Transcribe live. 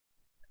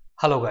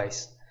Hello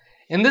guys,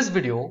 in this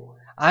video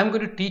I am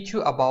going to teach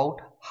you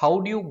about how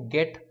do you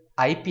get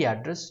IP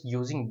address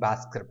using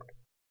bash script.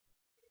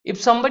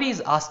 If somebody is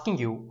asking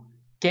you,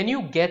 can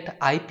you get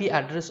IP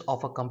address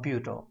of a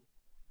computer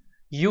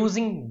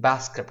using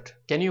bash script?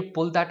 Can you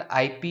pull that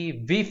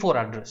IPv4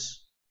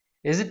 address?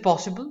 Is it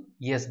possible?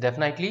 Yes,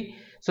 definitely.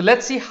 So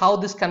let's see how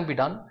this can be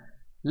done.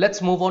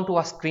 Let's move on to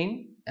our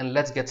screen and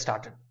let's get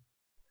started.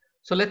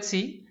 So let's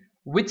see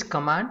which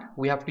command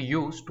we have to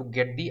use to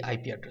get the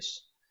IP address.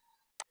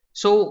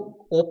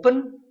 So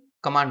open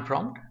command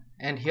prompt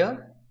and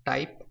here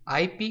type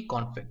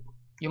ipconfig.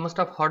 You must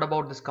have heard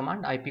about this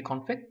command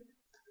ipconfig.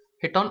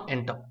 Hit on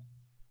enter.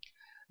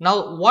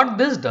 Now what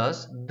this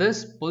does,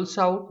 this pulls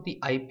out the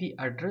IP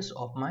address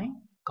of my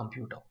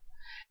computer,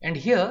 and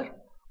here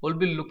we'll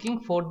be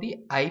looking for the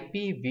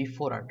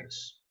IPv4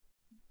 address.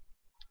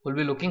 We'll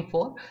be looking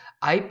for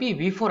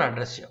IPv4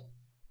 address here.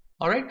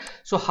 Alright,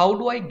 so how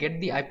do I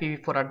get the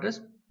IPv4 address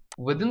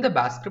within the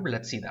bash script?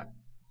 Let's see that.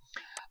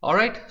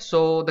 Alright,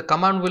 so the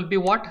command will be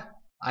what?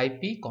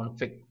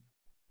 ipconfig.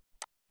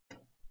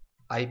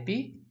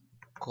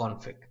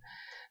 ipconfig.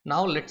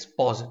 Now let's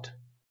pause it.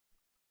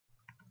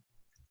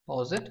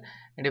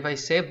 And if I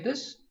save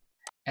this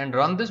and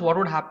run this, what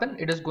would happen?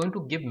 It is going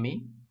to give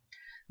me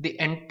the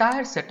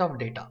entire set of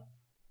data.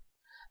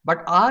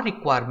 But our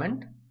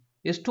requirement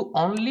is to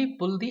only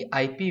pull the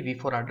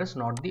IPv4 address,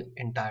 not the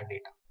entire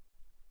data.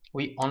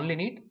 We only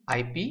need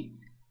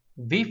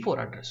IPv4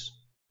 address.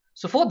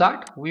 So for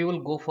that, we will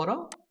go for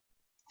a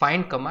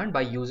find command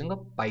by using a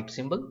pipe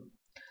symbol.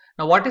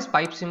 Now what is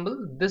pipe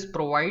symbol? This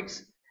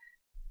provides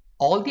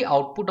all the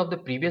output of the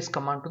previous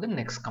command to the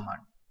next command.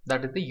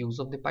 That is the use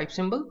of the pipe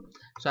symbol.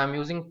 So I'm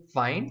using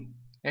find,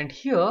 and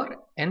here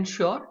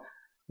ensure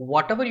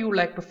whatever you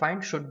like to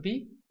find should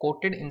be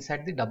quoted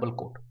inside the double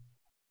quote.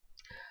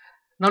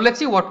 Now let's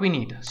see what we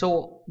need.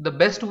 So the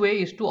best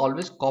way is to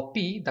always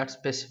copy that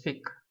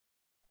specific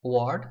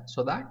word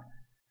so that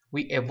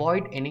we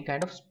avoid any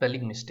kind of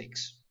spelling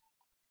mistakes.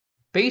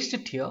 Paste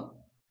it here.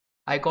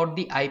 I got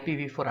the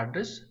IPv4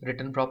 address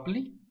written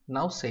properly.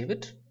 Now save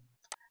it.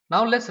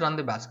 Now let's run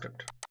the bash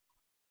script.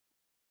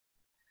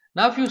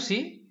 Now if you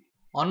see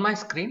on my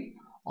screen,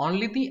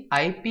 only the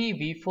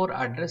IPv4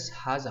 address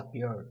has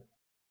appeared.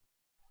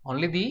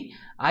 Only the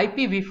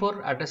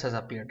IPv4 address has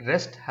appeared.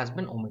 Rest has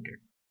been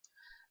omitted.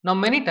 Now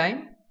many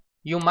times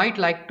you might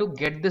like to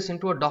get this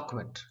into a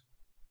document.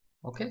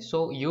 Okay,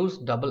 so use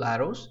double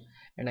arrows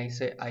and I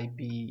say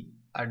IP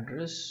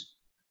address.txt.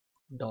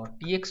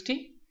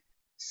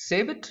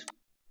 Save it.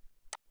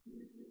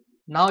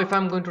 Now if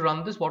I'm going to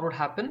run this, what would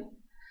happen?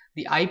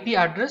 The IP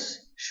address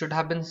should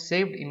have been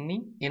saved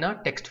in a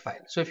text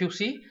file. So if you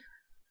see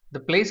the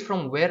place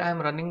from where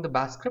I'm running the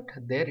bash script,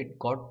 there it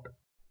got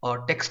a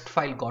text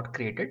file got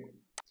created.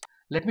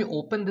 Let me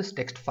open this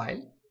text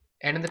file,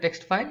 and in the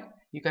text file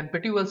you can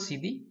pretty well see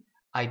the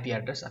IP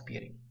address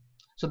appearing.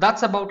 So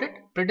that's about it.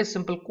 Pretty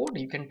simple code.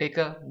 You can take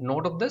a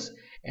note of this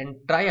and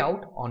try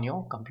out on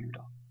your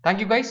computer. Thank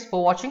you guys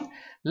for watching.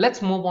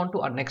 Let's move on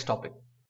to our next topic.